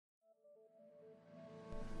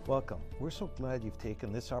Welcome. We're so glad you've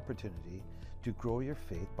taken this opportunity to grow your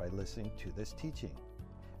faith by listening to this teaching.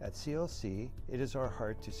 At CLC, it is our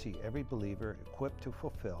heart to see every believer equipped to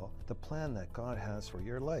fulfill the plan that God has for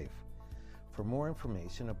your life. For more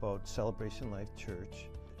information about Celebration Life Church,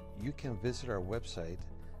 you can visit our website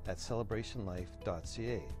at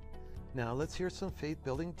celebrationlife.ca. Now let's hear some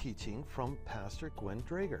faith-building teaching from Pastor Gwen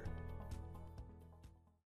Drager.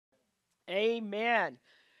 Amen.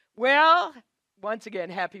 Well, once again,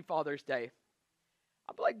 happy Father's Day.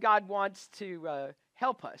 I believe God wants to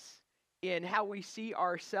help us in how we see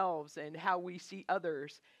ourselves and how we see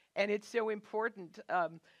others. And it's so important.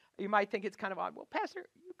 You might think it's kind of odd. Well, Pastor,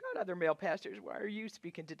 you've got other male pastors. Why are you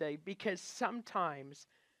speaking today? Because sometimes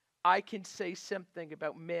I can say something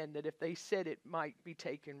about men that if they said it might be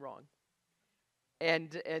taken wrong.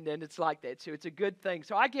 And then it's like that. So it's a good thing.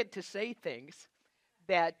 So I get to say things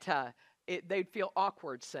that they'd feel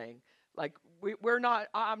awkward saying. Like,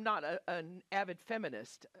 I'm not an avid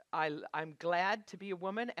feminist. I'm glad to be a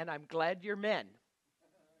woman, and I'm glad you're men.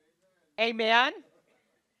 Amen?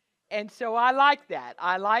 And so I like that.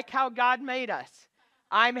 I like how God made us.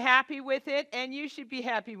 I'm happy with it, and you should be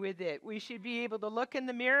happy with it. We should be able to look in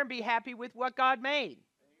the mirror and be happy with what God made.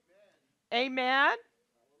 Amen?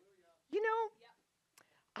 You know,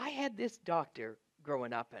 I had this doctor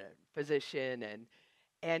growing up, a physician,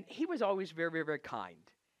 and he was always very, very, very kind.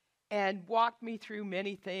 And walked me through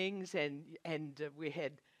many things, and we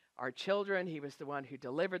had our children. He was the one who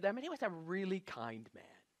delivered them, and he was a really kind man.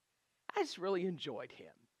 I just really enjoyed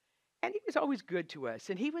him. And he was always good to us.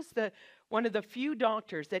 And he was one of the few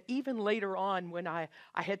doctors that even later on when I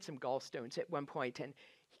had some gallstones at one point, and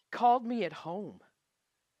he called me at home.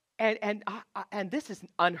 And this is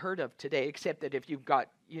unheard of today, except that if you've got,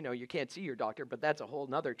 you can't see your doctor, but that's a whole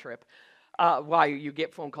nother trip. Why you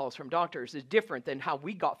get phone calls from doctors is different than how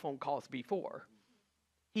we got phone calls before.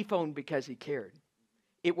 He phoned because he cared.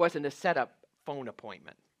 It wasn't a set-up phone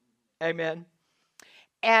appointment. Amen.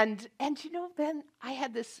 And then I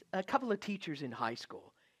had a couple of teachers in high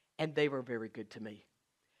school, and they were very good to me.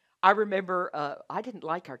 I remember I didn't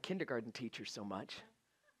like our kindergarten teacher so much.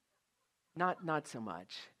 Not so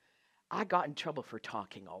much. I got in trouble for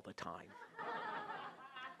talking all the time.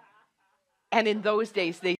 And in those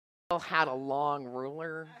days, they had a long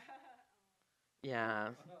ruler.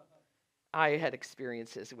 Yeah, I had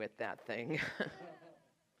experiences with that thing.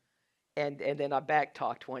 and then I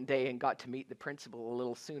backtalked one day and got to meet the principal a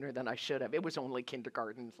little sooner than I should have. It was only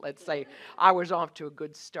kindergarten. Let's say I was off to a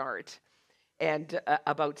good start and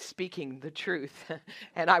about speaking the truth.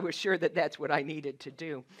 And I was sure that that's what I needed to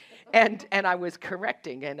do. And I was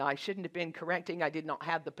correcting, and I shouldn't have been correcting. I did not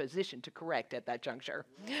have the position to correct at that juncture.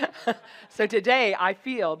 So today I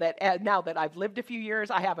feel that now that I've lived a few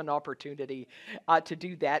years, I have an opportunity to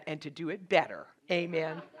do that and to do it better.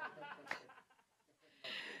 Amen.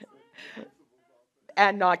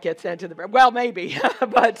 And not get sent to the... Well, maybe.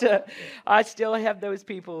 But I still have those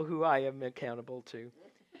people who I am accountable to.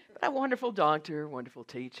 A wonderful doctor, wonderful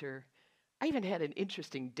teacher. I even had an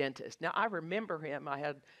interesting dentist. Now, I remember him. I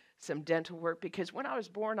had some dental work because when I was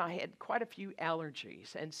born, I had quite a few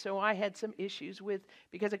allergies. And so I had some issues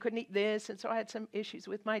because I couldn't eat this. And so I had some issues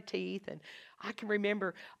with my teeth. And I can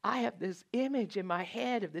remember I have this image in my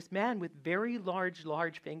head of this man with very large,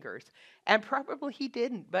 large fingers. And probably he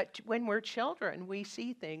didn't. But when we're children, we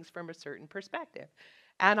see things from a certain perspective.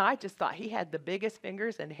 And I just thought he had the biggest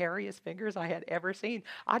fingers and hairiest fingers I had ever seen.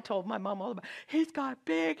 I told my mom all about it. He's got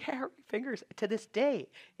big, hairy fingers. To this day,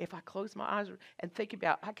 if I close my eyes and think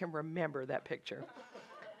about it, I can remember that picture.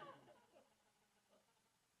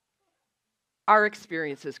 Our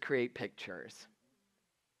experiences create pictures.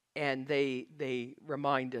 And they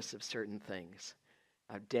remind us of certain things.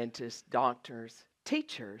 Dentists, doctors,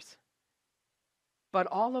 teachers. But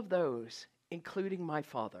all of those, including my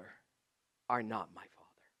father, are not my father.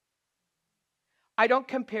 I don't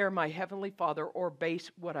compare my Heavenly Father or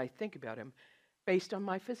base what I think about Him based on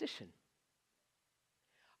my physician.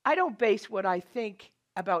 I don't base what I think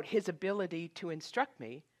about His ability to instruct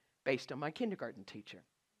me based on my kindergarten teacher,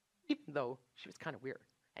 even though she was kind of weird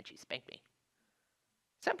and she spanked me.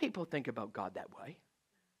 Some people think about God that way.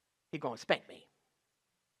 He's going to spank me.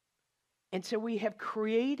 And so we have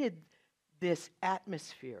created this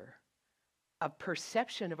atmosphere of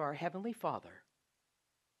perception of our Heavenly Father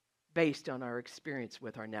based on our experience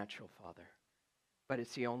with our natural father. But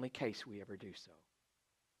it's the only case we ever do so.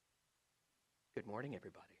 Good morning,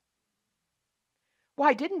 everybody.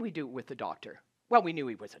 Why didn't we do it with the doctor? Well, we knew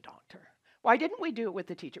he was a doctor. Why didn't we do it with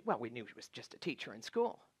the teacher? Well, we knew he was just a teacher in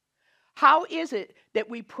school. How is it that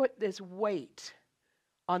we put this weight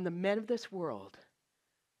on the men of this world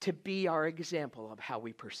to be our example of how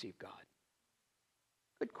we perceive God?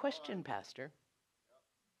 Good question, Pastor.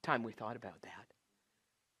 Time we thought about that.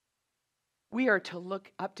 We are to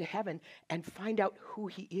look up to heaven and find out who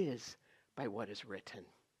he is by what is written.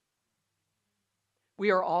 We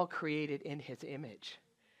are all created in his image.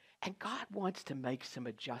 And God wants to make some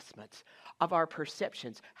adjustments of our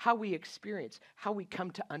perceptions, how we experience, how we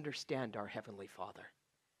come to understand our Heavenly Father.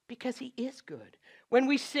 Because he is good. When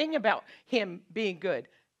we sing about him being good,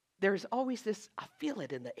 there's always this, I feel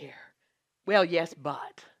it in the air. Well, yes,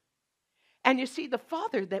 but. And you see, the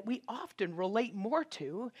Father that we often relate more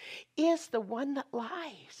to is the one that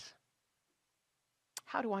lies.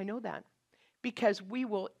 How do I know that? Because we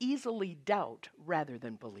will easily doubt rather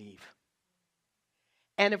than believe.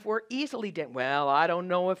 And if we're easily doubt, well, I don't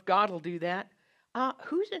know if God will do that.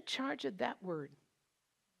 Who's in charge of that word?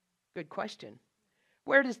 Good question.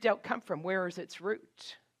 Where does doubt come from? Where is its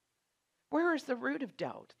root? Where is the root of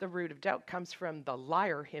doubt? The root of doubt comes from the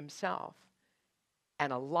liar himself.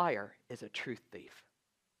 And a liar is a truth thief.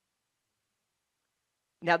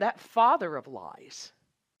 Now that father of lies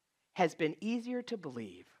has been easier to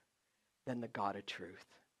believe than the God of truth.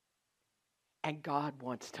 And God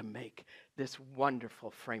wants to make this wonderful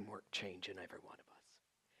framework change in every one of us.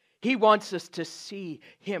 He wants us to see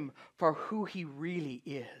him for who he really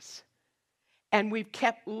is. And we've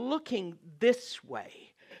kept looking this way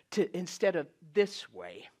instead of this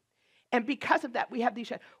way. And because of that, we have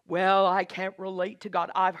these, well, I can't relate to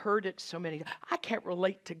God. I've heard it so many times. I can't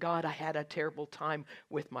relate to God. I had a terrible time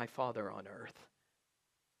with my Father on earth.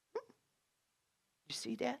 You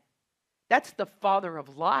see that? That's the father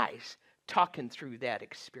of lies talking through that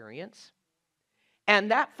experience.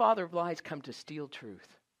 And that father of lies come to steal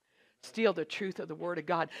truth. Steal the truth of the Word of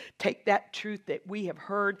God. Take that truth that we have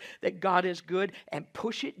heard, that God is good, and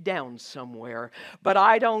push it down somewhere. But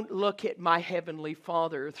I don't look at my Heavenly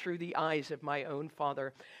Father through the eyes of my own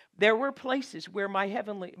father. There were places where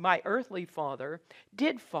my earthly father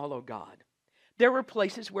did follow God. There were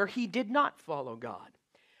places where he did not follow God.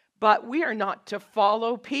 But we are not to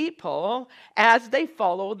follow people as they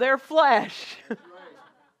follow their flesh.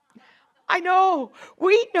 I know.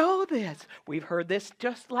 We know this. We've heard this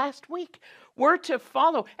just last week. We're to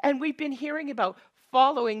follow. And we've been hearing about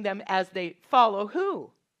following them as they follow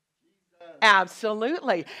who? Jesus.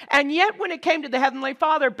 Absolutely. And yet when it came to the Heavenly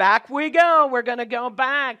Father, back we go. We're going to go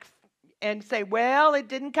back and say, well, it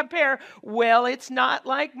didn't compare. Well, it's not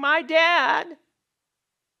like my dad.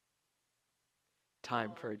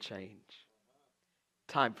 Time for a change.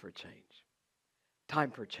 Time for change.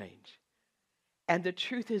 Time for change. And the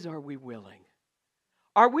truth is, are we willing?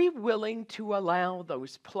 Are we willing to allow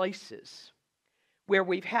those places where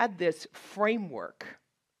we've had this framework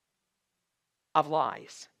of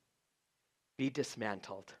lies be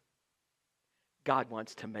dismantled? God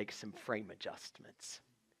wants to make some frame adjustments.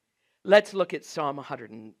 Let's look at Psalm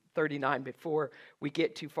 139 before we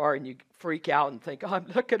get too far and you freak out and think, oh, I'm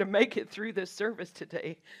not going to make it through this service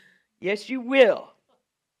today. Yes, you will.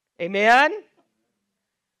 Amen?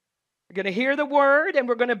 We're going to hear the word and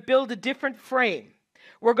we're going to build a different frame.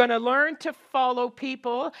 We're going to learn to follow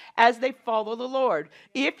people as they follow the Lord.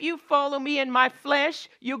 If you follow me in my flesh,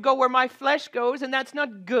 you go where my flesh goes, and that's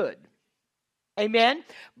not good. Amen?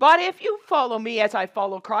 But if you follow me as I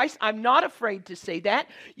follow Christ, I'm not afraid to say that,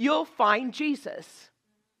 you'll find Jesus.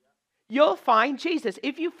 You'll find Jesus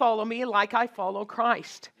if you follow me like I follow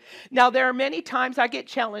Christ. Now, there are many times I get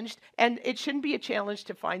challenged, and it shouldn't be a challenge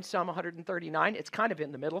to find Psalm 139. It's kind of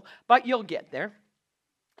in the middle, but you'll get there.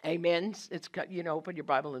 Amen. It's, open your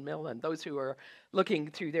Bible in the middle, and those who are looking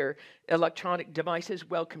through their electronic devices,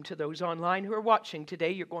 welcome to those online who are watching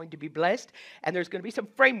today. You're going to be blessed, and there's going to be some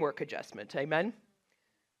framework adjustments. Amen.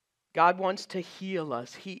 God wants to heal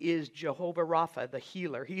us. He is Jehovah Rapha, the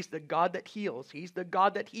healer. He's the God that heals. He's the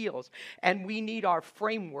God that heals, and we need our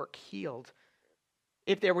framework healed.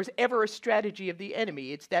 If there was ever a strategy of the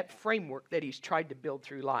enemy, it's that framework that he's tried to build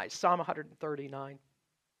through lies. Psalm 139.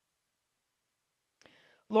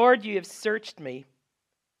 Lord, you have searched me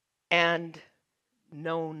and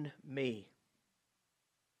known me.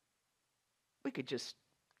 We could just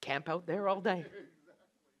camp out there all day.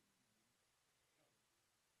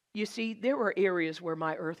 You see, there were areas where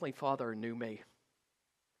my earthly father knew me.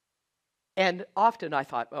 And often I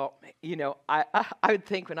thought, I would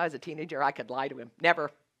think when I was a teenager I could lie to him. Never.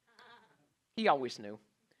 He always knew.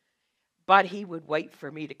 But he would wait for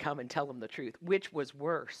me to come and tell him the truth, which was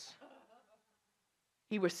worse.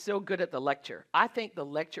 He was so good at the lecture. I think the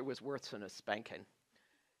lecture was worse than a spanking,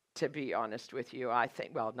 to be honest with you. I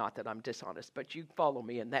think, well, not that I'm dishonest, but you follow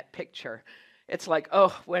me in that picture. It's like,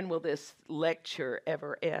 oh, when will this lecture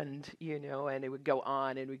ever end? And it would go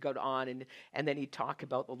on and we'd go on, and then he'd talk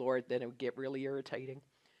about the Lord. Then it would get really irritating.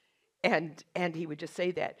 And he would just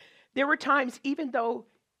say that. There were times, even though,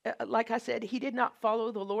 like I said, he did not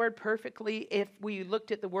follow the Lord perfectly. If we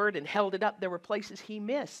looked at the word and held it up, there were places he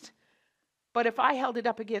missed. But if I held it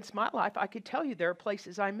up against my life, I could tell you there are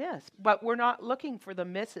places I missed. But we're not looking for the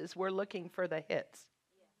misses. We're looking for the hits.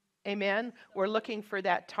 Amen? We're looking for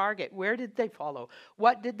that target. Where did they follow?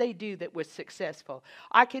 What did they do that was successful?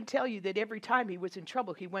 I can tell you that every time he was in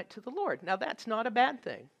trouble, he went to the Lord. Now, that's not a bad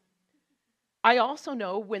thing. I also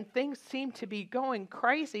know when things seemed to be going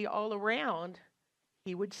crazy all around,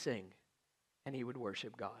 he would sing and he would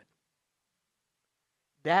worship God.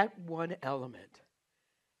 That one element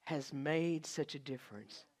has made such a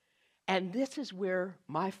difference. And this is where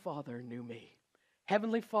my Father knew me.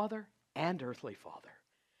 Heavenly Father and earthly Father.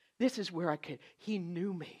 This is where he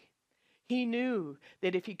knew me. He knew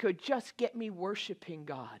that if he could just get me worshiping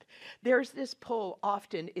God. There's this pull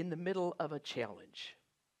often in the middle of a challenge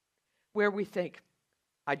where we think,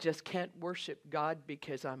 I just can't worship God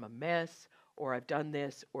because I'm a mess, or I've done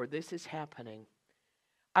this, or this is happening.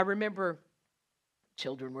 I remember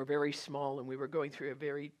children were very small and we were going through a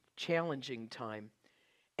very challenging time.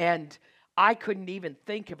 And I couldn't even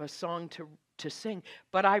think of a song to sing,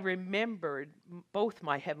 but I remembered both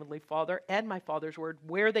my Heavenly Father and my Father's Word,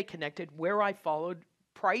 where they connected, where I followed,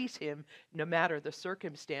 praise him no matter the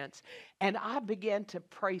circumstance. And I began to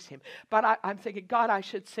praise him. But I'm thinking, God, I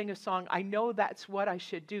should sing a song. I know that's what I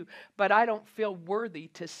should do, but I don't feel worthy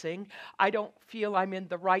to sing. I don't feel I'm in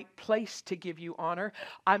the right place to give you honor.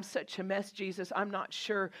 I'm such a mess, Jesus. I'm not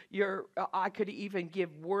sure I could even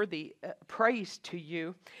give worthy praise to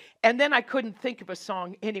you. And then I couldn't think of a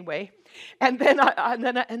song anyway. And then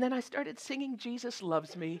I started singing, Jesus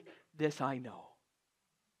loves me, this I know.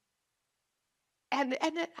 And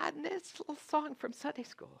this little song from Sunday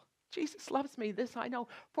school, Jesus loves me, this I know,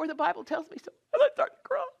 for the Bible tells me so. And I start to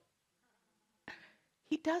cry.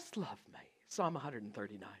 He does love me, Psalm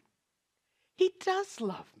 139. He does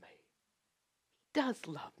love me. He does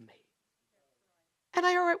love me. And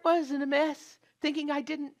I was in a mess, thinking I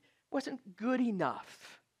wasn't good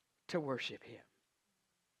enough to worship him.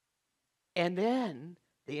 And then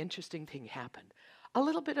the interesting thing happened. A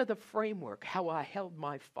little bit of the framework, how I held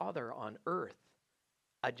my Father on earth,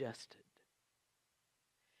 adjusted.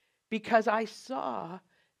 Because I saw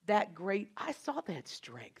that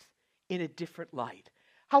strength in a different light.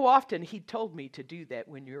 How often he told me to do that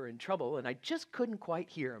when you're in trouble, and I just couldn't quite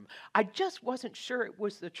hear him. I just wasn't sure it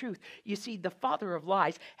was the truth. You see, the father of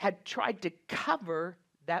lies had tried to cover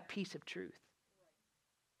that piece of truth.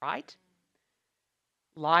 Right?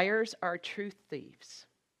 Liars are truth thieves.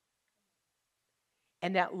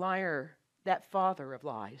 And that liar, that father of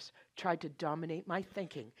lies, tried to dominate my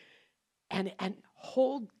thinking and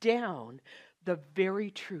hold down the very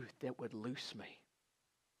truth that would loose me.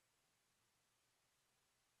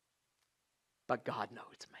 But God knows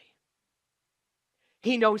me.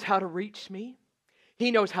 He knows how to reach me. He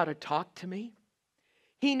knows how to talk to me.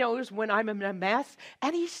 He knows when I'm in a mess,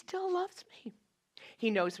 and he still loves me. He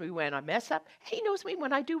knows me when I mess up. He knows me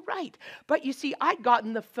when I do right. But you see, I'd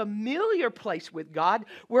gotten the familiar place with God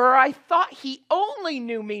where I thought he only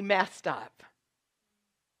knew me messed up.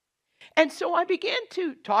 And so I began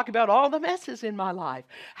to talk about all the messes in my life,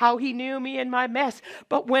 how he knew me in my mess.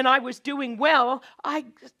 But when I was doing well, I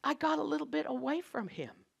got a little bit away from him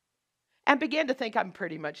and began to think I'm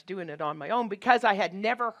pretty much doing it on my own because I had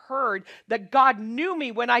never heard that God knew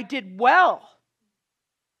me when I did well.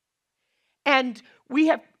 And we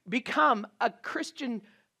have become a Christian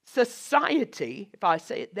society, if I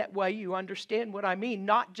say it that way, you understand what I mean,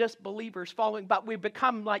 not just believers following, but we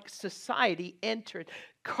become like society entered,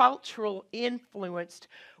 cultural influenced,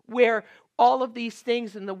 where all of these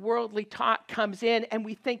things in the worldly talk comes in, and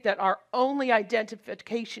we think that our only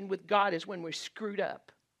identification with God is when we're screwed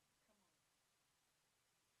up.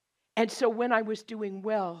 And so when I was doing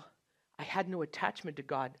well, I had no attachment to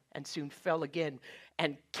God and soon fell again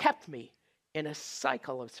and kept me in a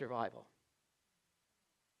cycle of survival.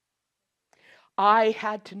 I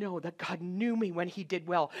had to know that God knew me when he did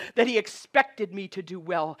well, that he expected me to do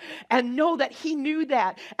well, and know that he knew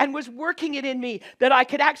that and was working it in me, that I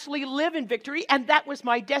could actually live in victory, and that was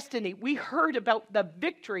my destiny. We heard about the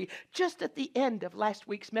victory just at the end of last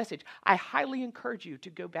week's message. I highly encourage you to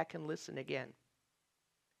go back and listen again.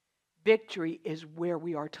 Victory is where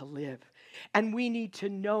we are to live. And we need to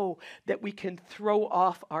know that we can throw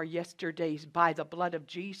off our yesterdays by the blood of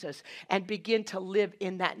Jesus and begin to live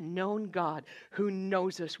in that known God who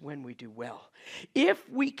knows us when we do well. If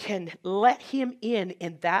we can let him in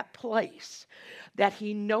that place, that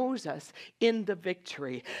he knows us in the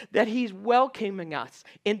victory, that he's welcoming us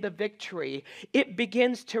in the victory, it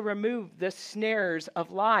begins to remove the snares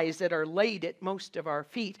of lies that are laid at most of our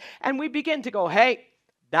feet. And we begin to go, hey,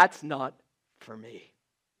 that's not for me.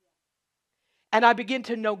 And I begin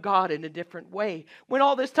to know God in a different way. When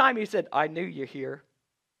all this time he said, I knew you here.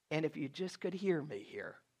 And if you just could hear me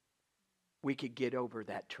here, we could get over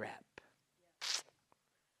that trap.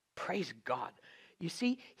 Praise God. You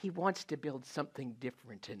see, he wants to build something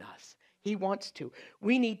different in us. He wants to.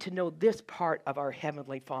 We need to know this part of our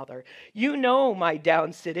Heavenly Father. You know my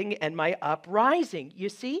down sitting and my uprising. You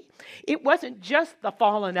see, it wasn't just the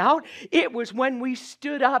falling out. It was when we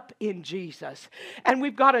stood up in Jesus. And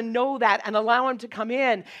we've got to know that and allow him to come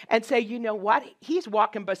in and say, you know what? He's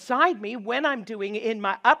walking beside me when I'm doing in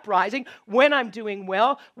my uprising, when I'm doing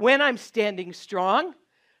well, when I'm standing strong,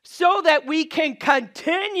 so that we can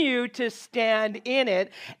continue to stand in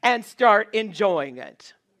it and start enjoying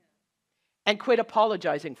it. And quit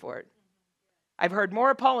apologizing for it. I've heard more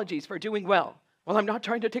apologies for doing well. Well, I'm not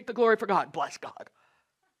trying to take the glory for God. Bless God.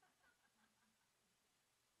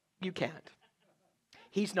 You can't.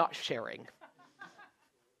 He's not sharing.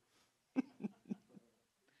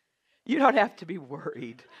 You don't have to be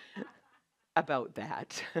worried about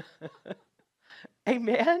that.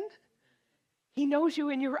 Amen? He knows you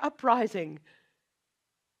in your uprising.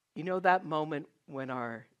 You know that moment when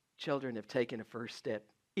our children have taken a first step?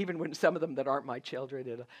 Even when some of them that aren't my children,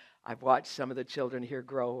 and I've watched some of the children here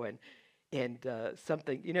grow, and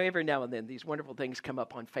something, you know, every now and then these wonderful things come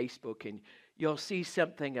up on Facebook, and you'll see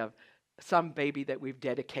something of some baby that we've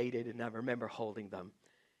dedicated, and I remember holding them.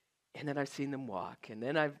 And then I've seen them walk, and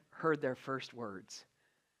then I've heard their first words.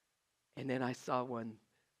 And then I saw one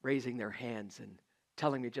raising their hands and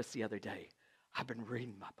telling me just the other day, I've been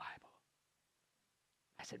reading my Bible.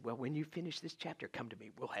 I said, well, when you finish this chapter, come to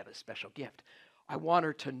me. We'll have a special gift. I want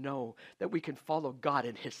her to know that we can follow God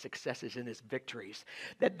in his successes and his victories,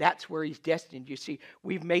 that's where he's destined. You see,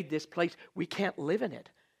 we've made this place. We can't live in it.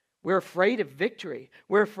 We're afraid of victory.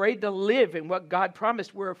 We're afraid to live in what God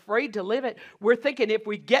promised. We're afraid to live it. We're thinking if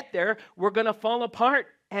we get there, we're going to fall apart.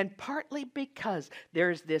 And partly because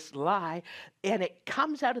there's this lie, and it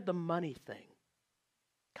comes out of the money thing.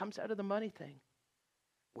 Comes out of the money thing.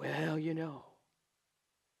 Well, you know,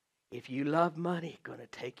 if you love money, going to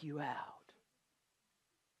take you out.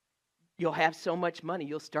 You'll have so much money,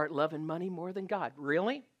 you'll start loving money more than God.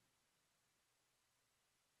 Really?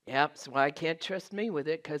 Yep, that's why I can't trust me with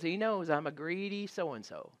it, because he knows I'm a greedy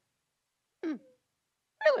so-and-so.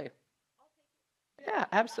 Really? Yeah,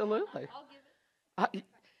 absolutely.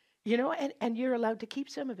 You know, and you're allowed to keep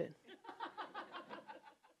some of it.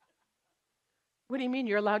 What do you mean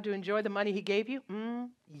you're allowed to enjoy the money he gave you?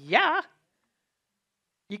 Yeah.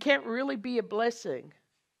 You can't really be a blessing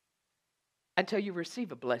until you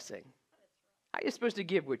receive a blessing. How are you supposed to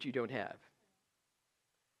give what you don't have?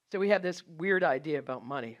 So we have this weird idea about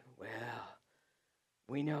money. Well,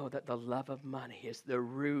 we know that the love of money is the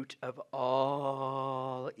root of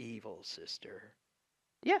all evil, sister.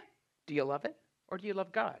 Yeah. Do you love it or do you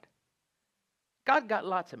love God? God got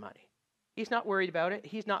lots of money. He's not worried about it.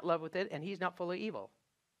 He's not in love with it, and he's not full of evil.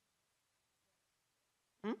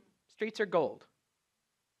 Streets are gold.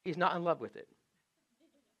 He's not in love with it.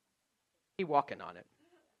 He's walking on it.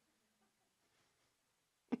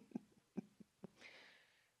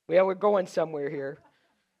 Well, we're going somewhere here.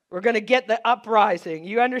 We're going to get the uprising.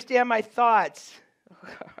 You understand my thoughts?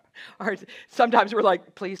 Or sometimes we're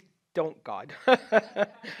like, please don't, God.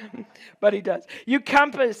 But he does. You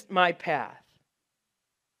compassed my path,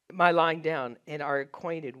 my lying down, and are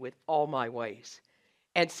acquainted with all my ways.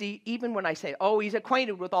 And see, even when I say, oh, he's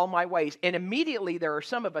acquainted with all my ways, and immediately there are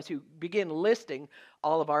some of us who begin listing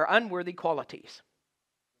all of our unworthy qualities.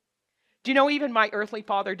 Do you know even my earthly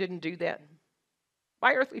father didn't do that?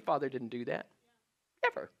 My earthly father didn't do that.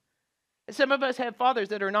 Never. And some of us have fathers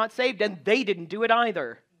that are not saved, and they didn't do it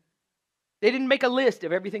either. They didn't make a list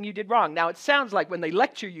of everything you did wrong. Now, it sounds like when they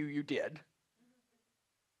lecture you, you did.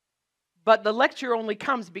 But the lecture only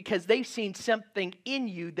comes because they've seen something in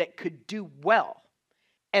you that could do well.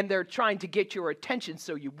 And they're trying to get your attention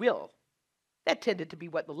so you will. That tended to be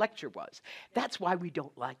what the lecture was. That's why we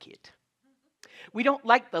don't like it. We don't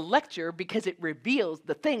like the lecture because it reveals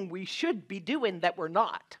the thing we should be doing that we're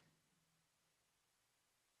not.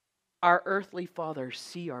 Our earthly fathers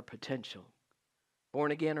see our potential,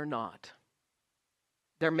 born again or not.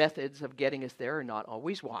 Their methods of getting us there are not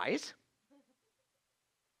always wise.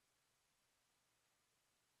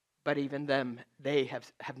 But even them, they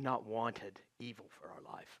have not wanted evil for our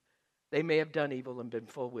life. They may have done evil and been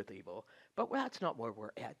full with evil, but that's not where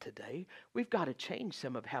we're at today. We've got to change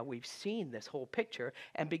some of how we've seen this whole picture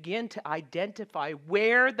and begin to identify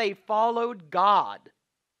where they followed God.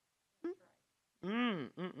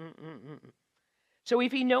 So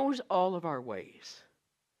if he knows all of our ways,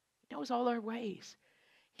 he knows all our ways.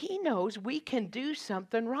 He knows we can do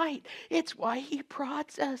something right. It's why he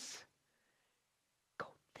prods us. Go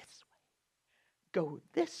this way. Go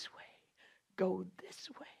this way. Go this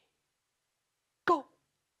way. Go.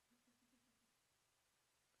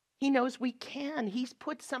 He knows we can. He's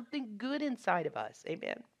put something good inside of us.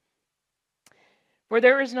 Amen. For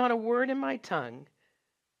there is not a word in my tongue,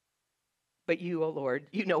 but you, O Lord,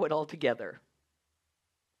 you know it all together.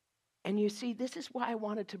 And you see, this is why I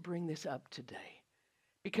wanted to bring this up today.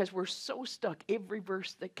 Because we're so stuck. Every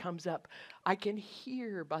verse that comes up, I can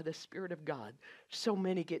hear by the Spirit of God, so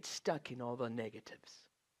many get stuck in all the negatives.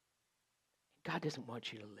 God doesn't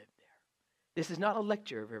want you to live there. This is not a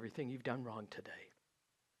lecture of everything you've done wrong today.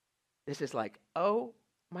 This is like, oh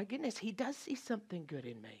my goodness, he does see something good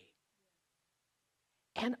in me.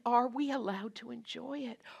 And are we allowed to enjoy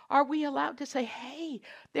it? Are we allowed to say, hey,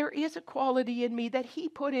 there is a quality in me that he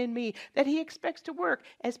put in me, that he expects to work?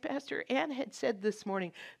 As Pastor Ann had said this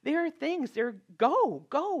morning, there are things,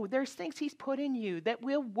 go. There's things he's put in you that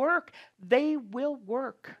will work. They will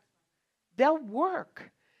work. They'll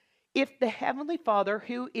work. If the Heavenly Father,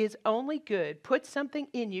 who is only good, puts something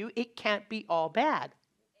in you, it can't be all bad.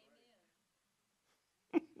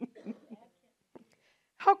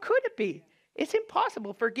 How could it be? It's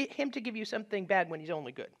impossible for him to give you something bad when he's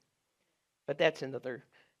only good. But that's another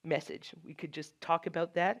message. We could just talk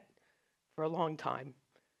about that for a long time.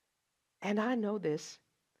 And I know this.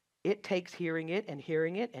 It takes hearing it and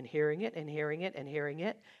hearing it and hearing it and hearing it and hearing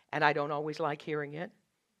it. And I don't always like hearing it.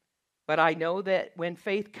 But I know that when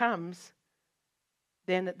faith comes,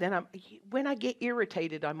 then when I get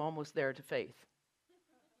irritated, I'm almost there to faith.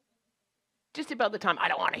 Just about the time, I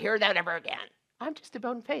don't want to hear that ever again. I'm just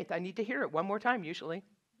about in faith. I need to hear it one more time usually.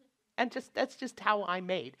 And that's just how I'm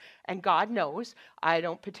made. And God knows I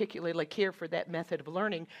don't particularly care for that method of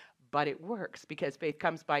learning, but it works because faith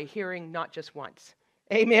comes by hearing, not just once.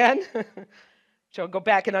 Amen? So I'll go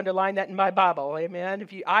back and underline that in my Bible. Amen?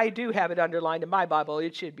 I do have it underlined in my Bible.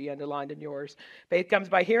 It should be underlined in yours. Faith comes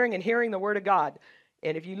by hearing and hearing the Word of God.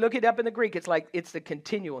 And if you look it up in the Greek, it's the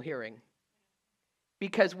continual hearing.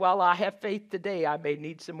 Because while I have faith today, I may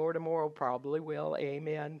need some more tomorrow, probably will.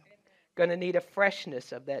 Amen. Going to need a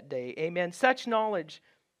freshness of that day. Amen. Such knowledge,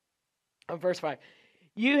 verse 5,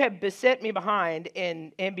 you have beset me behind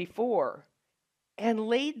and before, and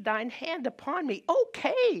laid thine hand upon me.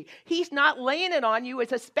 Okay, he's not laying it on you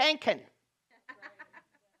as a spanking.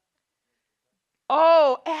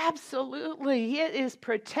 Oh, absolutely. It is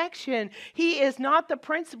protection. He is not the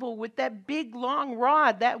principal with that big, long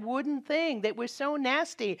rod, that wooden thing that was so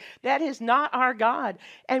nasty. That is not our God.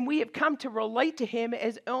 And we have come to relate to him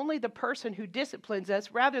as only the person who disciplines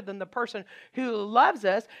us rather than the person who loves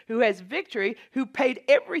us, who has victory, who paid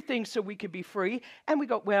everything so we could be free. And we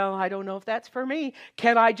go, well, I don't know if that's for me.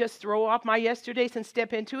 Can I just throw off my yesterdays and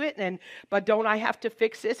step into it? But don't I have to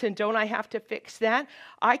fix this and don't I have to fix that?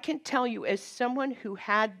 I can tell you as someone who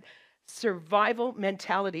had survival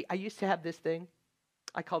mentality. I used to have this thing.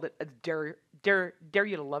 I called it a dare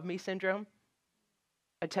you to love me syndrome.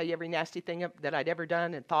 I'd tell you every nasty thing that I'd ever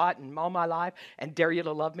done and thought and all my life and dare you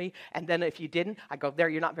to love me. And then if you didn't, I go, there,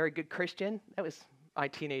 you're not very good Christian. That was my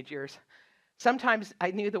teenage years. Sometimes I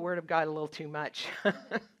knew the Word of God a little too much.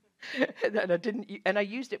 And I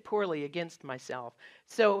used it poorly against myself.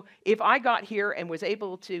 So if I got here and was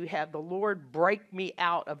able to have the Lord break me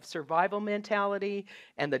out of survival mentality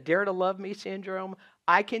and the dare to love me syndrome,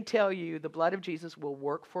 I can tell you the blood of Jesus will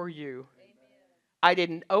work for you. Amen. I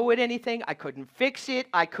didn't owe it anything. I couldn't fix it.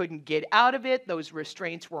 I couldn't get out of it. Those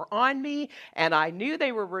restraints were on me, and I knew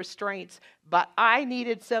they were restraints, but I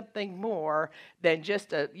needed something more than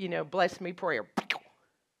just a, bless me prayer.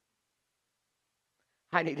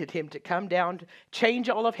 I needed him to come down, change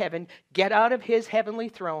all of heaven, get out of his heavenly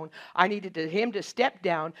throne. I needed him to step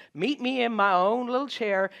down, meet me in my own little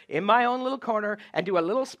chair, in my own little corner, and do a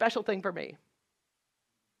little special thing for me.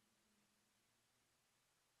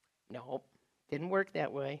 No, didn't work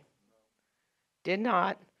that way. Did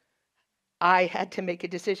not. I had to make a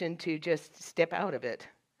decision to just step out of it.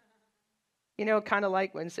 Kind of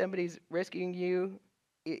like when somebody's rescuing you,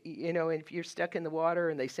 if you're stuck in the water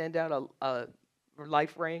and they send out a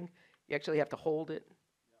life ring, you actually have to hold it,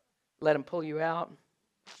 let them pull you out.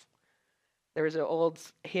 There was an old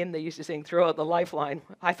hymn they used to sing, throw out the lifeline.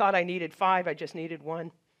 I thought I needed 5, I just needed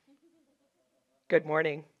 1. Good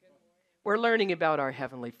morning. We're learning about our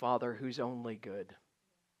Heavenly Father who's only good.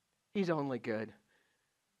 He's only good.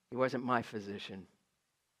 He wasn't my physician.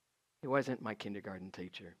 He wasn't my kindergarten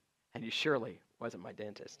teacher. And he surely wasn't my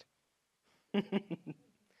dentist.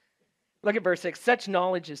 Look at verse 6. Such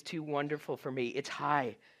knowledge is too wonderful for me. It's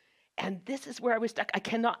high. And this is where I was stuck. I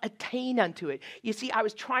cannot attain unto it. You see, I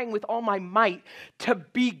was trying with all my might to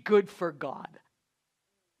be good for God.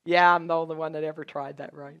 Yeah, I'm the only one that ever tried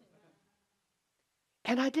that, right?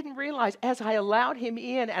 And I didn't realize as I allowed him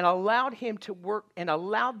in and allowed him to work and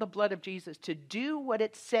allowed the blood of Jesus to do what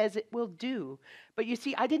it says it will do. But you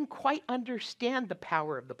see, I didn't quite understand the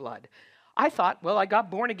power of the blood. I thought, well, I got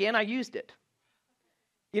born again, I used it.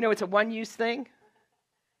 You know, it's a one-use thing.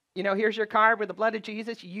 You know, here's your card with the blood of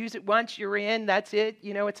Jesus. You use it once, you're in, that's it.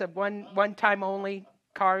 You know, it's a one-time only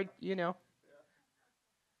card, you know.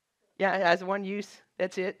 Yeah, it has one use.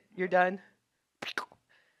 That's it. You're done.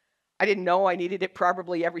 I didn't know I needed it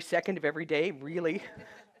probably every second of every day, really.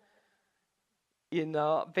 You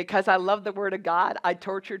know, because I love the Word of God, I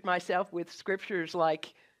tortured myself with scriptures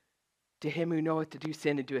like, to him who knoweth to do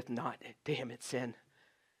sin and doeth not, to him it's sin.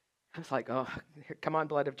 I was like, oh, come on,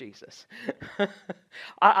 blood of Jesus.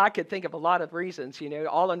 I could think of a lot of reasons, you know,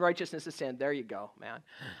 all unrighteousness is sin. There you go, man.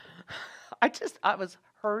 I was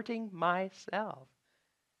hurting myself.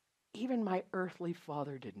 Even my earthly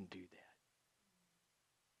father didn't do that.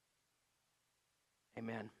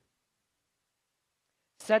 Amen.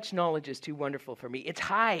 Such knowledge is too wonderful for me. It's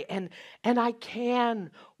high, and I can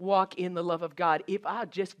walk in the love of God if I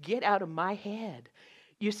just get out of my head.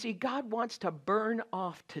 You see, God wants to burn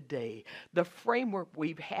off today the framework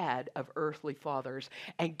we've had of earthly fathers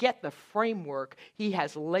and get the framework he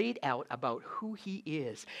has laid out about who he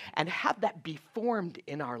is and have that be formed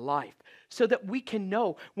in our life so that we can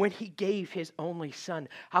know when he gave his only son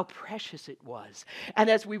how precious it was. And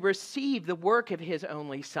as we receive the work of his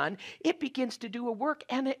only son, it begins to do a work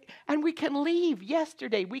and we can leave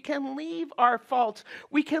yesterday. We can leave our faults.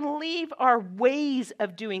 We can leave our ways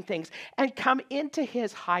of doing things and come into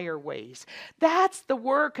his higher ways. That's the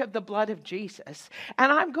work of the blood of Jesus.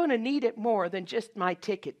 And I'm going to need it more than just my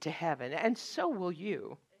ticket to heaven. And so will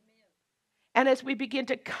you. And as we begin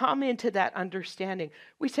to come into that understanding,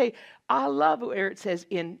 we say, I love where it says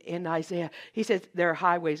in Isaiah, he says there are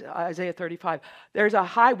highways, Isaiah 35, there's a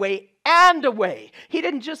highway and a way. He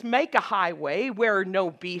didn't just make a highway where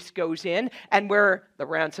no beast goes in and where the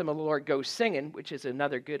ransom of the Lord goes singing, which is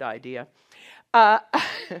another good idea.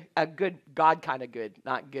 A good God kind of good,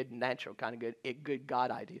 not good natural kind of good, a good God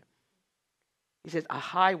idea. He says a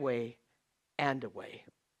highway and a way.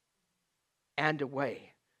 And a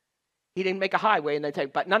way. He didn't make a highway and they say,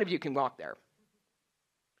 but none of you can walk there.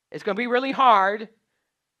 It's going to be really hard.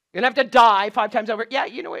 You're going to have to die 5 times over. Yeah,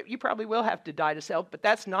 you know what? You probably will have to die to self, but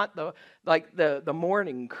that's not the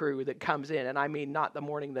morning crew that comes in. And I mean not the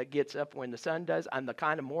morning that gets up when the sun does. I'm the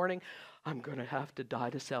kind of morning, I'm going to have to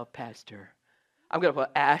die to self, Pastor. I'm going to put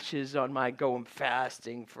ashes on my going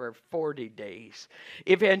fasting for 40 days.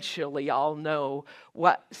 Eventually, I'll know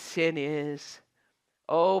what sin is.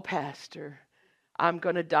 Oh, Pastor, I'm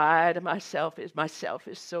going to die to myself. Myself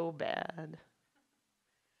is so bad.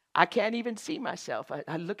 I can't even see myself.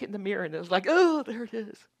 I look in the mirror and it's like, oh, there it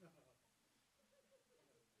is.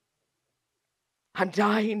 I'm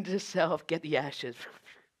dying to self. Get the ashes.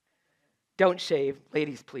 Don't shave.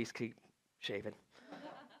 Ladies, please keep shaving.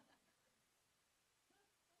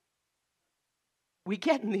 We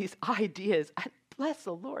get in these ideas, and bless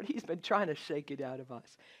the Lord, he's been trying to shake it out of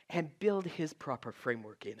us and build his proper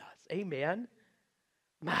framework in us. Amen?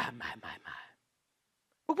 My.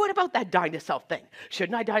 But what about that dying to self thing?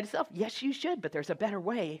 Shouldn't I die to self? Yes, you should, but there's a better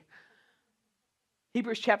way.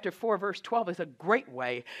 Hebrews chapter 4, verse 12 is a great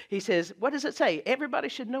way. He says, what does it say? Everybody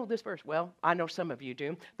should know this verse. Well, I know some of you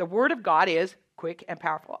do. The word of God is quick and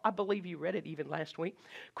powerful. I believe you read it even last week.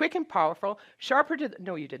 Quick and powerful, sharper to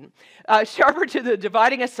no, you didn't. Sharper to the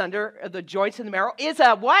dividing asunder of the joints and the marrow, is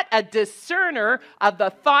a what? A discerner of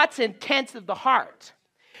the thoughts and intents of the heart.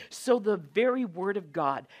 So the very word of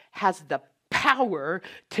God has the power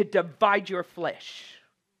to divide your flesh.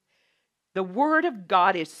 The word of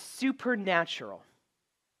God is supernatural.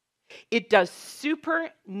 It does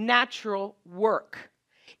supernatural work.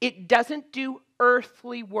 It doesn't do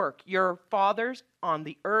earthly work. Your fathers on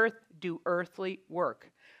the earth do earthly work.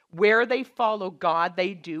 Where they follow God,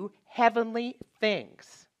 they do heavenly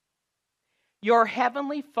things. Your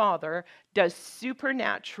heavenly Father does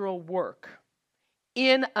supernatural work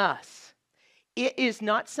in us. It is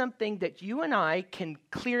not something that you and I can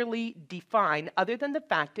clearly define other than the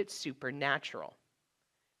fact it's supernatural.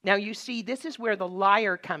 Now, you see, this is where the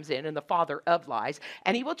liar comes in and the father of lies,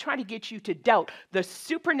 and he will try to get you to doubt the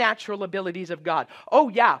supernatural abilities of God. Oh,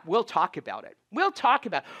 yeah, we'll talk about it. We'll talk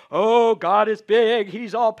about, oh, God is big,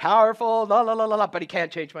 he's all powerful, la, la, la, la, la, but he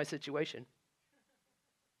can't change my situation.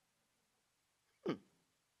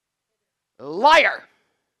 Liar.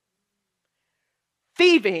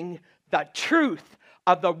 Thieving the truth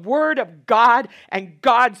of the Word of God and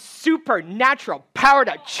God's supernatural power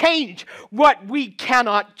to change what we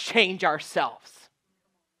cannot change ourselves.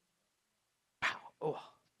 Oh,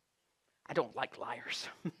 I don't like liars.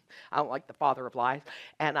 I don't like the father of lies.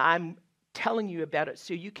 And I'm telling you about it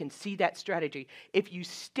so you can see that strategy. If you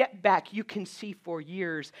step back, you can see for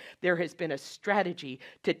years there has been a strategy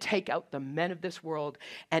to take out the men of this world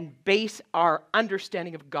and base our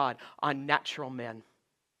understanding of God on natural men,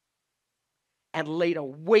 and laid a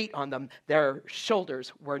weight on them their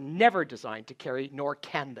shoulders were never designed to carry, nor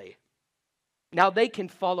can they. Now they can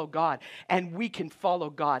follow God, and we can follow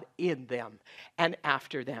God in them and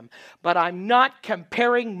after them. But I'm not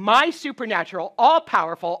comparing my supernatural,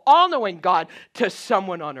 all-powerful, all-knowing God to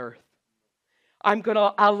someone on earth. I'm going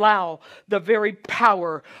to allow the very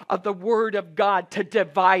power of the Word of God to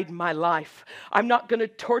divide my life. I'm not going to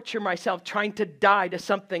torture myself trying to die to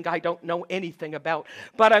something I don't know anything about.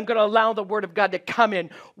 But I'm going to allow the Word of God to come in,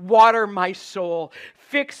 water my soul,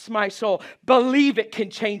 fix my soul. Believe it can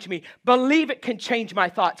change me. Believe it can change my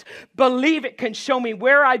thoughts. Believe it can show me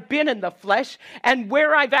where I've been in the flesh and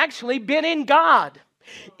where I've actually been in God.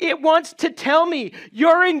 It wants to tell me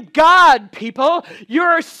you're in God, people.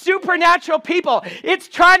 You're a supernatural people. It's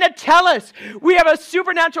trying to tell us we have a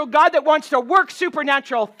supernatural God that wants to work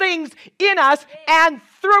supernatural things in us and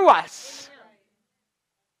through us.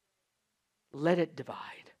 Let it divide.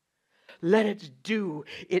 Let it do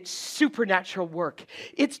its supernatural work.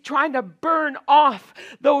 It's trying to burn off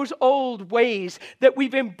those old ways that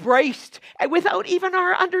we've embraced without even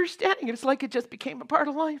our understanding. It's like it just became a part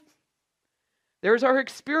of life. There's our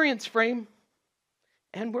experience frame,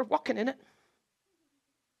 and we're walking in it.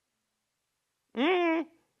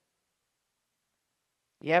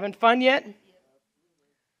 You having fun yet?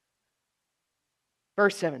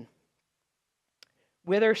 Verse 7.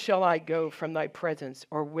 Whither shall I go from thy presence,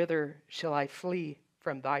 or whither shall I flee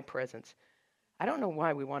from thy presence? I don't know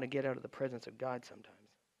why we want to get out of the presence of God sometimes.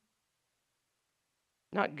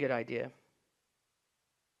 Not a good idea.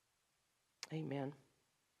 Amen.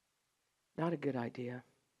 Not a good idea.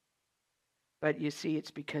 But you see, it's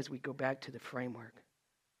because we go back to the framework.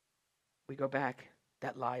 We go back.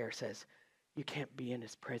 That liar says, you can't be in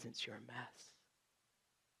his presence, you're a mess.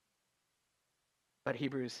 But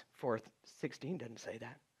Hebrews 4:16 doesn't say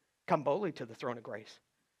that. Come boldly to the throne of grace.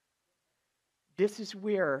 This is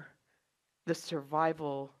where the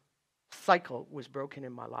survival cycle was broken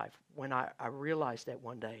in my life. When I realized that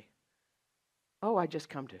one day, I just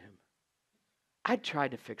come to him. I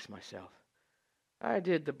tried to fix myself. I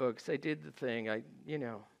did the books. I did the thing. I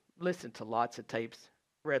listened to lots of tapes,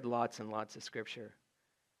 read lots and lots of scripture.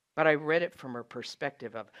 But I read it from a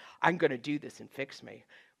perspective of, I'm going to do this and fix me,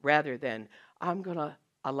 rather than I'm going to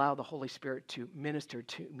allow the Holy Spirit to minister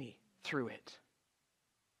to me through it.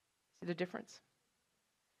 See the difference?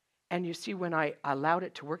 And you see, when I allowed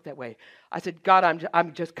it to work that way, I said, God,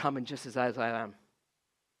 I'm just coming just as I am.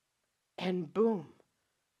 And boom.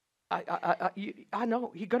 I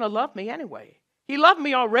know he's going to love me anyway. He loved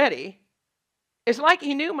me already. It's like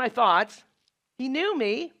he knew my thoughts. He knew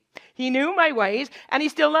me. He knew my ways, and he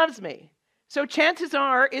still loves me. So chances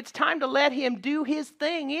are it's time to let him do his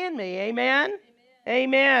thing in me. Amen?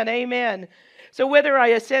 Amen. Amen. So whether I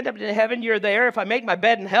ascend up to heaven, you're there. If I make my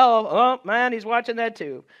bed in hell, oh man, he's watching that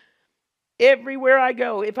too. Everywhere I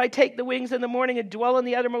go, if I take the wings in the morning and dwell in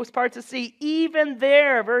the uttermost parts of the sea, even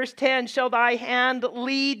there, verse 10, shall thy hand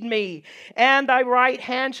lead me, and thy right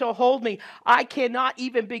hand shall hold me. I cannot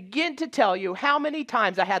even begin to tell you how many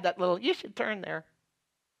times I had that little, you should turn there.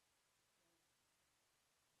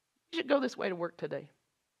 You should go this way to work today.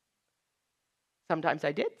 Sometimes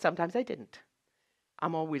I did, sometimes I didn't.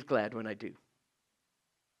 I'm always glad when I do.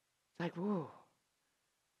 It's like, whoa,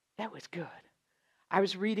 that was good. I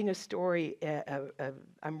was reading a story,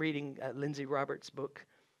 I'm reading Lindsay Roberts' book,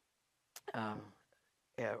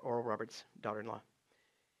 Oral Roberts' daughter-in-law.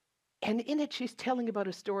 And in it, she's telling about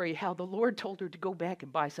a story how the Lord told her to go back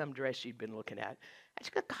and buy some dress she'd been looking at. And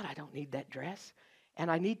she goes, God, I don't need that dress. And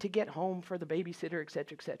I need to get home for the babysitter, et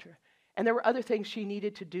cetera, et cetera. And there were other things she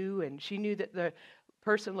needed to do, and she knew that the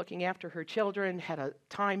person looking after her children had a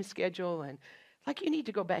time schedule, and like, you need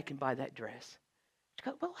to go back and buy that dress. She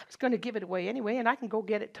goes, well, I was going to give it away anyway, and I can go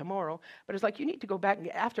get it tomorrow. But it's like, you need to go back. And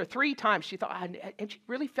after 3 times, she thought, and she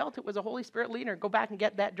really felt it was a Holy Spirit leader, go back and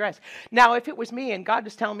get that dress. Now, if it was me and God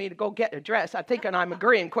was telling me to go get a dress, I'm thinking I'm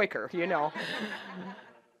agreeing quicker, you know.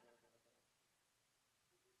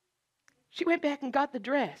 She went back and got the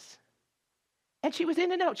dress. And she was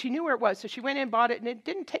in and out. She knew where it was. So she went in and bought it, and it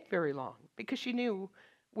didn't take very long because she knew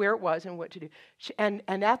where it was and what to do. And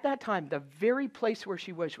at that time, the very place where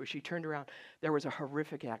she was, where she turned around, there was a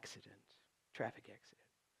horrific accident, traffic accident,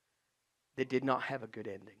 that did not have a good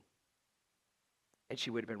ending. And she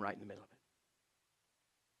would have been right in the middle of it.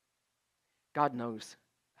 God knows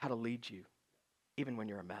how to lead you, even when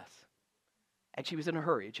you're a mess. And she was in a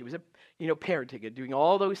hurry. She was, parenting and doing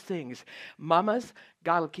all those things. Mamas,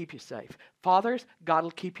 God will keep you safe. Fathers, God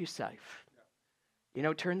will keep you safe.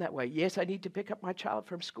 Turn that way. Yes, I need to pick up my child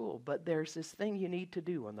from school, but there's this thing you need to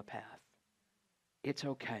do on the path. It's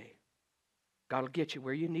okay. God will get you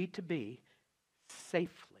where you need to be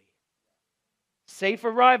safely. Safe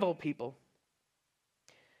arrival, people.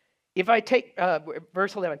 If I take,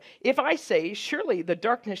 verse 11, if I say, surely the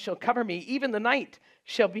darkness shall cover me, even the night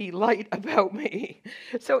shall be light about me.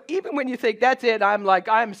 So even when you think, that's it,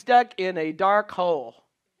 I'm stuck in a dark hole.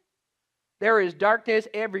 There is darkness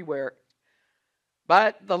everywhere.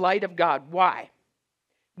 But the light of God. Why?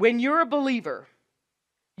 When you're a believer,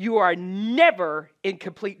 you are never in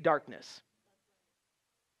complete darkness.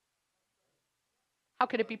 How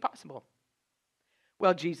could it be possible?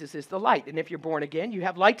 Well, Jesus is the light. And if you're born again, you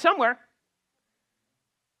have light somewhere.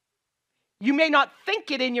 You may not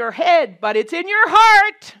think it in your head, but it's in your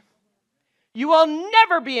heart. You will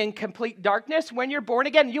never be in complete darkness when you're born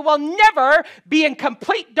again. You will never be in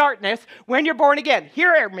complete darkness when you're born again.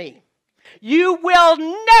 Hear me. You will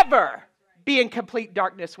never be in complete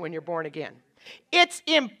darkness when you're born again. It's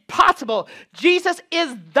impossible. Jesus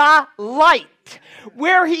is the light.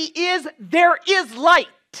 Where he is, there is light.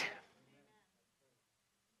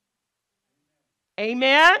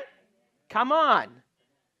 Amen? Come on.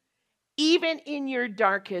 Even in your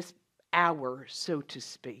darkest hour, so to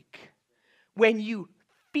speak, when you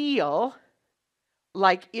feel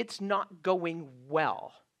like it's not going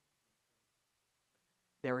well,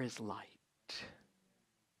 there is light.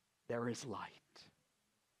 There is light.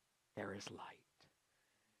 There is light.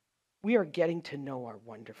 We are getting to know our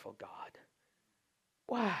wonderful God.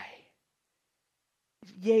 Why?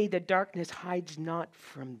 Yea, the darkness hides not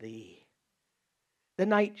from thee. The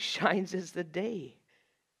night shines as the day.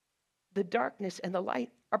 The darkness and the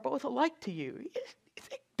light are both alike to you. You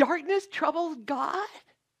think darkness troubles God?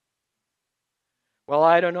 Well,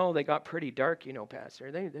 I don't know. They got pretty dark,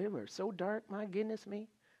 Pastor. They were so dark, my goodness me.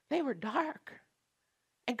 They were dark.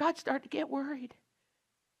 And God started to get worried.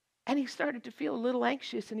 And he started to feel a little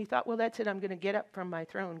anxious. And he thought, well, that's it. I'm going to get up from my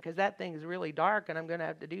throne because that thing is really dark and I'm going to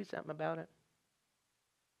have to do something about it.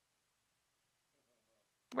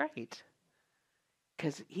 Right.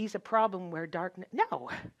 Because he's a problem where darkness... No.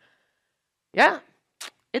 Yeah.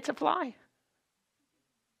 It's a fly.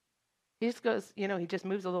 He just goes, he just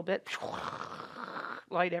moves a little bit.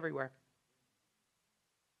 Light everywhere.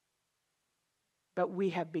 But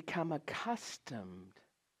we have become accustomed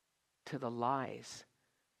to the lies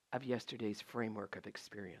of yesterday's framework of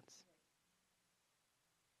experience.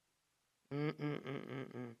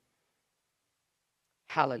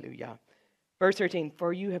 Hallelujah. Verse 13,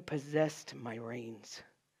 for you have possessed my reins.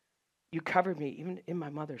 You covered me even in my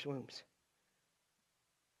mother's wombs.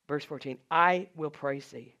 Verse 14, I will praise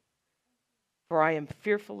thee, for I am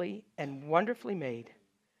fearfully and wonderfully made.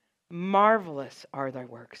 Marvelous are thy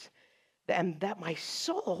works, and that my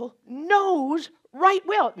soul knows right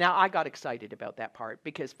well. Now, I got excited about that part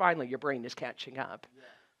because finally your brain is catching up.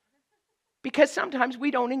 Because sometimes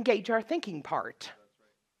we don't engage our thinking part.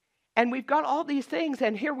 And we've got all these things,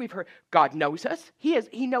 and here we've heard God knows us.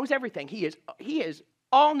 He knows everything. He is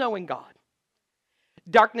all-knowing God.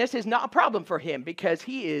 Darkness is not a problem for him because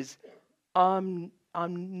he is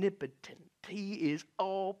omnipotent. He is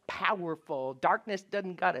all-powerful. Darkness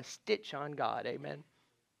doesn't got a stitch on God. Amen.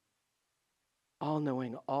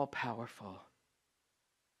 All-knowing, all-powerful,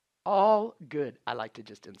 all good. I like to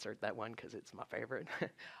just insert that one because it's my favorite.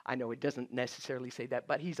 I know it doesn't necessarily say that,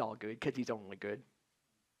 but he's all good because he's only good.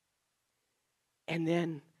 And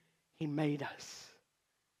then he made us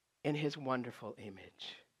in his wonderful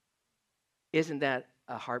image. Isn't that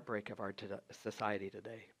a heartbreak of our society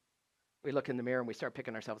today? We look in the mirror and we start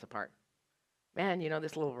picking ourselves apart. Man,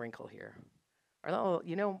 this little wrinkle here. Or,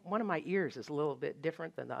 one of my ears is a little bit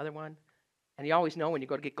different than the other one. And you always know when you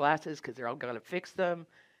go to get glasses because they're all going to fix them.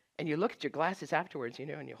 And you look at your glasses afterwards, and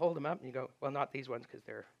you hold them up and you go, well, not these ones because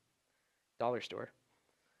they're dollar store.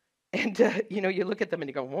 And, you look at them and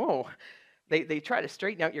you go, whoa. They try to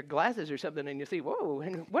straighten out your glasses or something, and you see, whoa,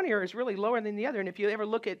 and one ear is really lower than the other. And if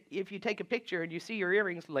you take a picture and you see your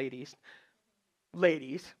earrings, ladies,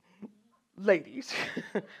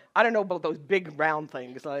 I don't know about those big round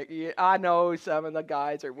things. I know some of the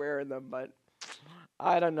guys are wearing them, but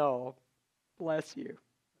I don't know. Bless you.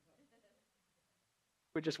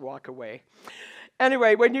 We just walk away.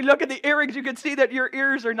 Anyway, when you look at the earrings, you can see that your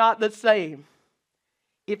ears are not the same.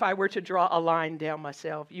 If I were to draw a line down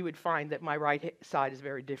myself, you would find that my right side is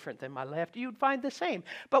very different than my left. You'd find the same.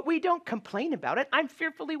 But we don't complain about it. I'm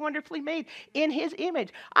fearfully, wonderfully made in His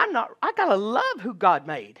image. I gotta love who God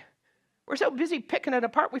made. We're so busy picking it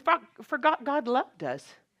apart, we forgot God loved us.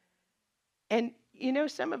 And,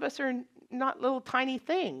 some of us are not little tiny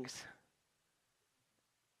things.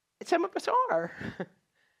 Some of us are.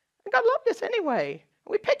 God loved us anyway.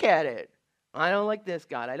 We pick at it. I don't like this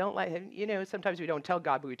God. I don't like him. Sometimes we don't tell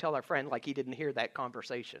God, but we tell our friend like he didn't hear that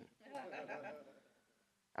conversation.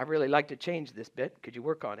 I really like to change this bit. Could you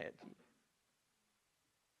work on it?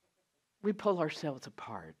 We pull ourselves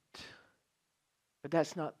apart. But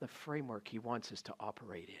that's not the framework He wants us to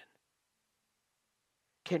operate in.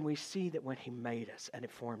 Can we see that when He made us and He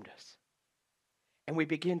formed us, and we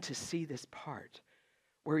begin to see this part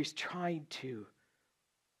where He's trying to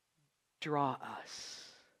draw us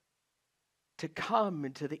to come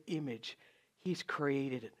into the image He's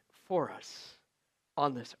created for us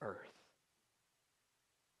on this earth.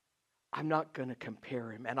 I'm not going to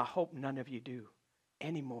compare Him, and I hope none of you do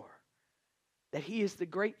anymore. That He is the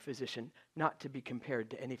great physician, not to be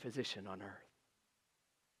compared to any physician on earth.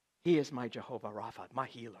 He is my Jehovah Rapha, my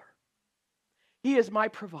healer. He is my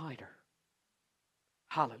provider.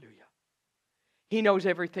 Hallelujah. He knows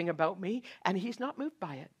everything about me, and He's not moved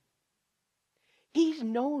by it. He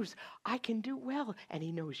knows I can do well, and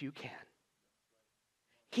He knows you can.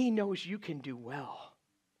 He knows you can do well.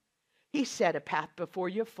 He set a path before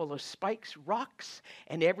you full of spikes, rocks,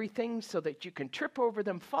 and everything so that you can trip over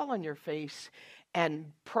them, fall on your face,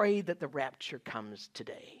 and pray that the rapture comes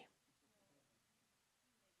today.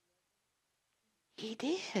 He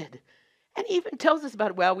did. And he even tells us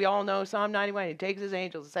about it. Well, we all know Psalm 91. He takes His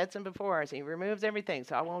angels, sets them before us. He removes everything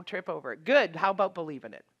so I won't trip over it. Good. How about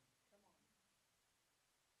believing it?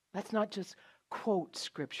 Let's not just quote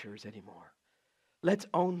scriptures anymore. Let's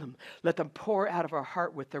own them. Let them pour out of our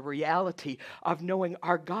heart with the reality of knowing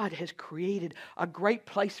our God has created a great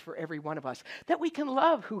place for every one of us, that we can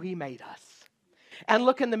love who He made us and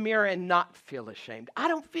look in the mirror and not feel ashamed. I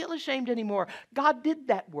don't feel ashamed anymore. God did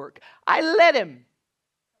that work. I let Him.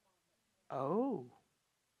 Oh,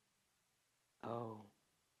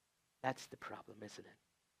 that's the problem, isn't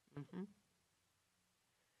it? Mm-hmm.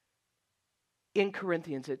 In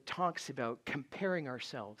Corinthians, it talks about comparing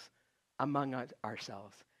ourselves among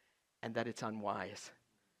ourselves, and that it's unwise.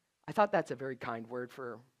 I thought that's a very kind word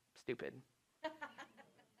for stupid.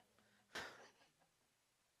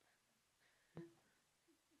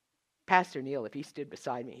 Pastor Neil, if he stood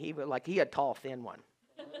beside me, he a tall, thin one.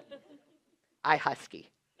 I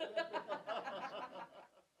husky.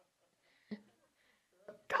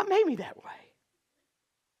 God made me that way.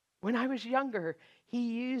 When I was younger,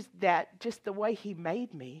 He used that, just the way He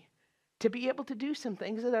made me, to be able to do some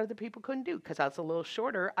things that other people couldn't do. Because I was a little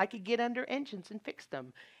shorter, I could get under engines and fix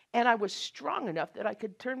them. And I was strong enough that I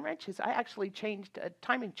could turn wrenches. I actually changed a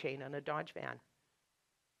timing chain on a Dodge van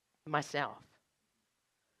myself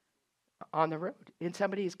on the road in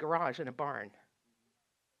somebody's garage in a barn.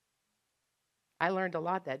 I learned a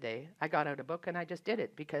lot that day. I got out a book and I just did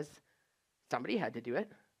it because somebody had to do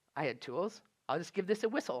it. I had tools. I'll just give this a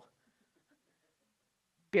whistle.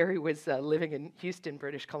 Barry was living in Houston,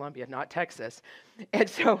 British Columbia, not Texas. And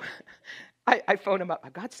so I phoned him up. I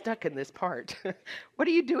got stuck in this part. What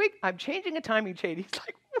are you doing? I'm changing a timing chain. He's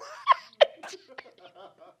like, what?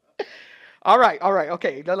 All right,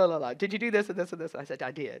 okay. No. Did you do this and this and this? I said,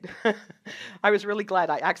 I did. I was really glad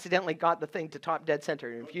I accidentally got the thing to top dead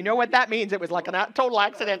center. If you know what that means, it was like a total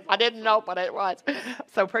accident. I didn't know, but it was.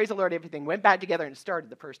 So praise the Lord, everything went back together and started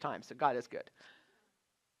the first time. So God is good.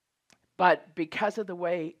 But because of the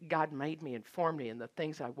way God made me and formed me and the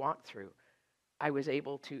things I walked through, I was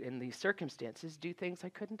able to, in these circumstances, do things I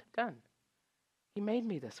couldn't have done. He made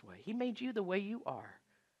me this way. He made you the way you are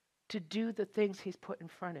to do the things He's put in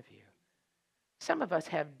front of you. Some of us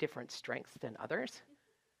have different strengths than others.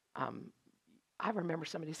 I remember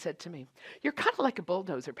somebody said to me, "You're kind of like a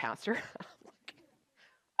bulldozer, Pastor."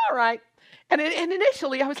 All right. And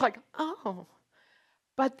initially I was like, oh,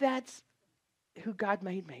 but that's who God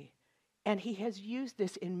made me. And He has used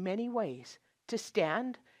this in many ways to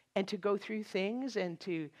stand and to go through things and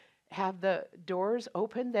to have the doors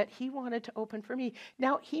open that he wanted to open for me.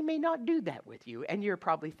 Now, he may not do that with you, and you're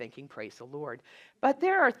probably thinking, praise the Lord. But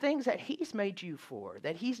there are things that he's made you for,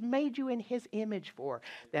 that he's made you in his image for,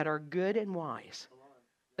 that are good and wise.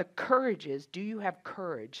 The courage is, do you have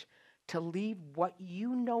courage to leave what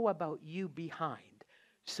you know about you behind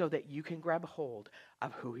so that you can grab hold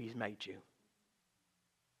of who he's made you?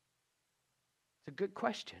 It's a good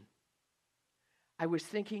question. I was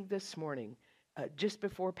thinking this morning, just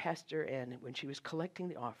before Pastor Ann, when she was collecting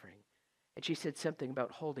the offering, and she said something about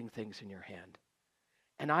holding things in your hand.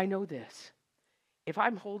 And I know this. If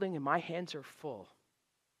I'm holding and my hands are full,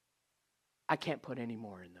 I can't put any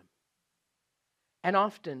more in them. And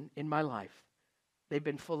often in my life, they've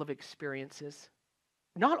been full of experiences,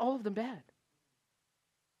 not all of them bad.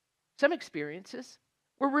 Some experiences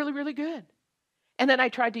were really, really good. And then I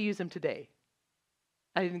tried to use them today.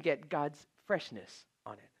 I didn't get God's freshness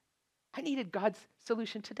on it. I needed God's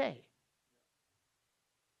solution today.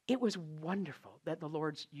 It was wonderful that the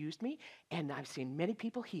Lord's used me, and I've seen many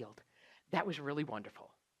people healed. That was really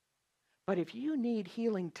wonderful. But if you need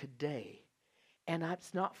healing today, and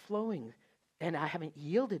it's not flowing, and I haven't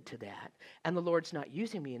yielded to that, and the Lord's not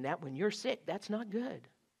using me in that, when you're sick, that's not good.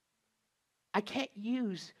 I can't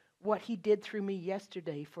use what he did through me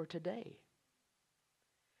yesterday for today.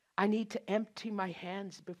 I need to empty my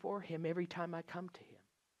hands before him every time I come to him.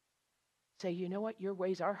 Say, you know what? Your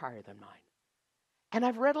ways are higher than mine. And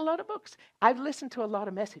I've read a lot of books. I've listened to a lot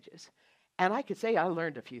of messages. And I could say I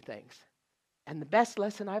learned a few things. And the best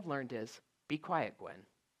lesson I've learned is, be quiet, Gwen.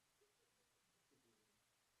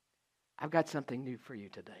 I've got something new for you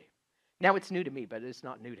today. Now it's new to me, but it's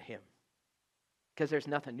not new to him. Because there's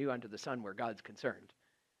nothing new under the sun where God's concerned.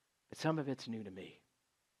 But some of it's new to me.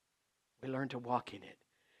 We learn to walk in it.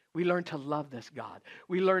 We learn to love this God.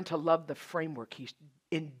 We learn to love the framework he's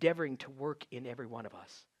endeavoring to work in every one of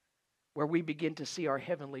us, where we begin to see our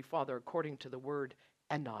Heavenly Father according to the Word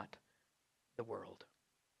and not the world.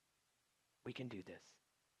 We can do this.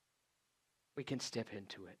 We can step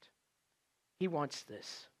into it. He wants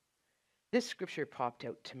this. This scripture popped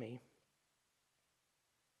out to me.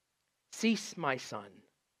 Cease, my son,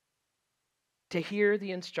 to hear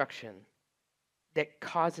the instruction that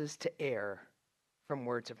causes to err from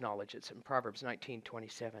words of knowledge. It's in Proverbs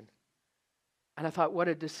 19:27. And I thought, what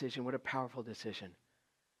a decision, what a powerful decision.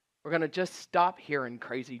 We're going to just stop hearing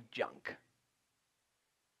crazy junk.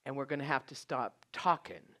 And we're going to have to stop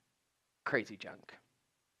talking crazy junk.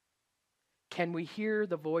 Can we hear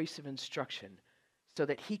the voice of instruction so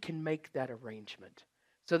that he can make that arrangement,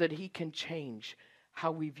 so that he can change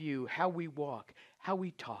how we view, how we walk, how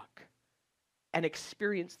we talk, and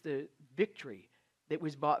experience the victory that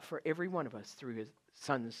was bought for every one of us through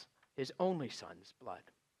his only son's blood.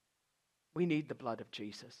 We need the blood of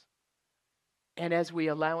Jesus. And as we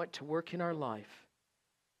allow it to work in our life,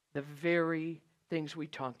 the very things we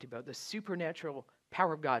talked about, the supernatural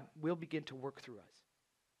power of God will begin to work through us.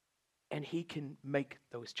 And he can make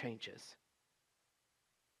those changes.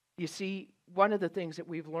 You see, one of the things that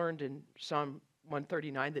we've learned in Psalm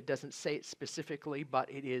 139 that doesn't say it specifically, but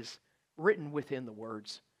it is written within the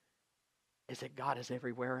words, is that God is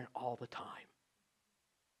everywhere and all the time.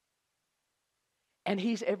 And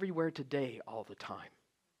he's everywhere today all the time.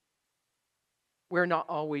 We're not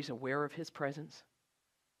always aware of his presence.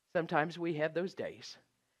 Sometimes we have those days.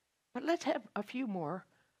 But let's have a few more,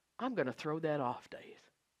 I'm going to throw that off days.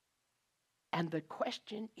 And the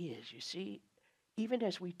question is, you see, even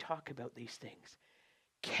as we talk about these things,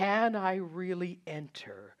 can I really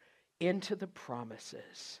enter into the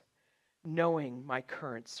promises knowing my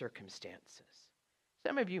current circumstances?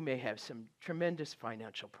 Some of you may have some tremendous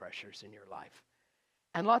financial pressures in your life.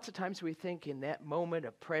 And lots of times we think in that moment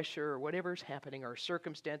of pressure or whatever's happening, our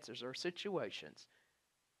circumstances or situations,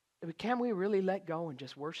 can we really let go and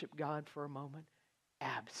just worship God for a moment?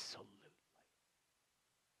 Absolutely.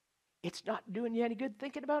 It's not doing you any good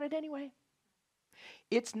thinking about it anyway.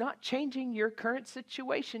 It's not changing your current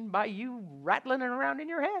situation by you rattling it around in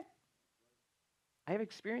your head. I have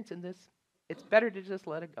experience in this. It's better to just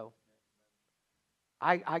let it go.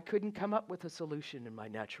 I couldn't come up with a solution in my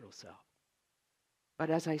natural self. But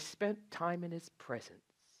as I spent time in his presence,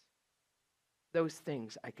 those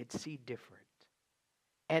things I could see different.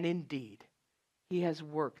 And indeed, he has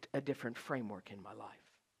worked a different framework in my life.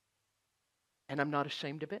 And I'm not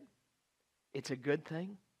ashamed of it. It's a good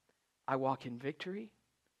thing. I walk in victory.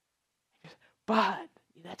 But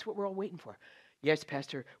that's what we're all waiting for. Yes,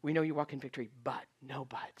 Pastor, we know you walk in victory, but no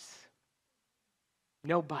buts.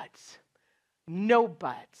 No buts. No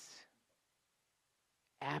buts.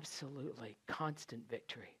 Absolutely constant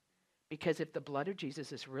victory. Because if the blood of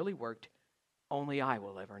Jesus has really worked, only I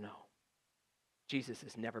will ever know. Jesus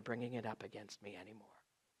is never bringing it up against me anymore.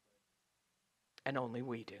 And only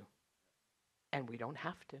we do. And we don't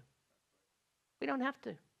have to. We don't have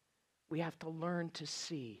to. We have to learn to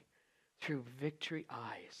see through victory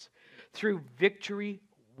eyes. Through victory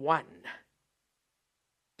one.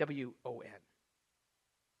 W-O-N.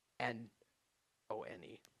 And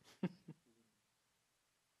O-N-E.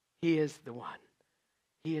 He is the one.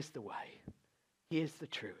 He is the way. He is the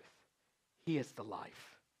truth. He is the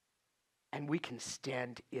life. And we can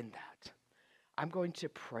stand in that. I'm going to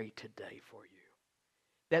pray today for you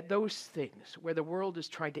that those things where the world is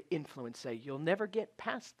trying to influence, say, you'll never get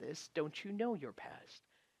past this, don't you know your past?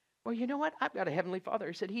 Well, you know what? I've got a Heavenly Father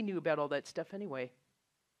who said he knew about all that stuff anyway.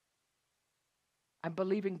 I'm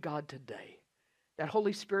believing God today that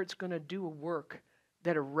Holy Spirit's going to do a work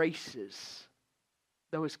that erases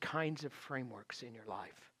those kinds of frameworks in your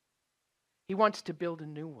life. He wants to build a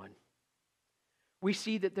new one. We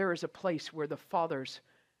see that there is a place where the fathers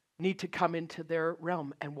need to come into their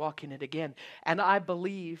realm and walk in it again. And I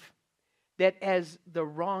believe that as the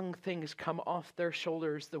wrong things come off their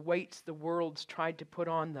shoulders, the weights the world's tried to put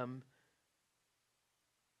on them,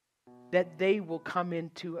 that they will come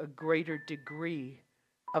into a greater degree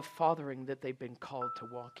of fathering that they've been called to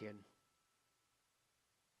walk in.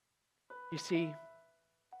 You see,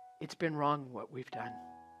 it's been wrong what we've done.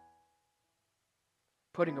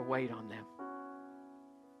 Putting a weight on them.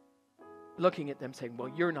 Looking at them saying, well,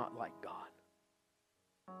 you're not like God.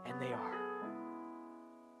 And they are.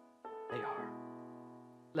 They are.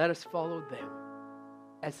 Let us follow them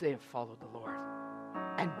as they have followed the Lord.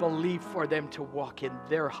 And believe for them to walk in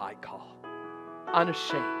their high call.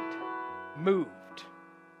 Unashamed. Moved.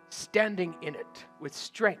 Standing in it with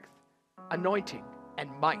strength, anointing, and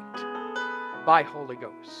might by Holy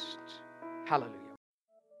Ghost. Hallelujah.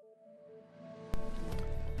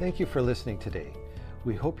 Thank you for listening today.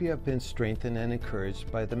 We hope you have been strengthened and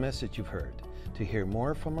encouraged by the message you've heard. To hear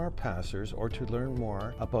more from our pastors or to learn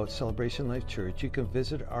more about Celebration Life Church, you can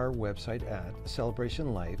visit our website at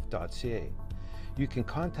celebrationlife.ca. You can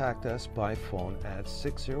contact us by phone at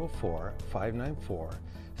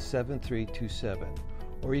 604-594-7327,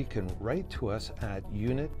 or you can write to us at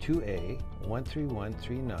Unit 2A,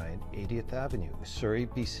 13139 80th Avenue, Surrey,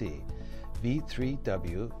 BC,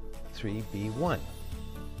 V3W3B1.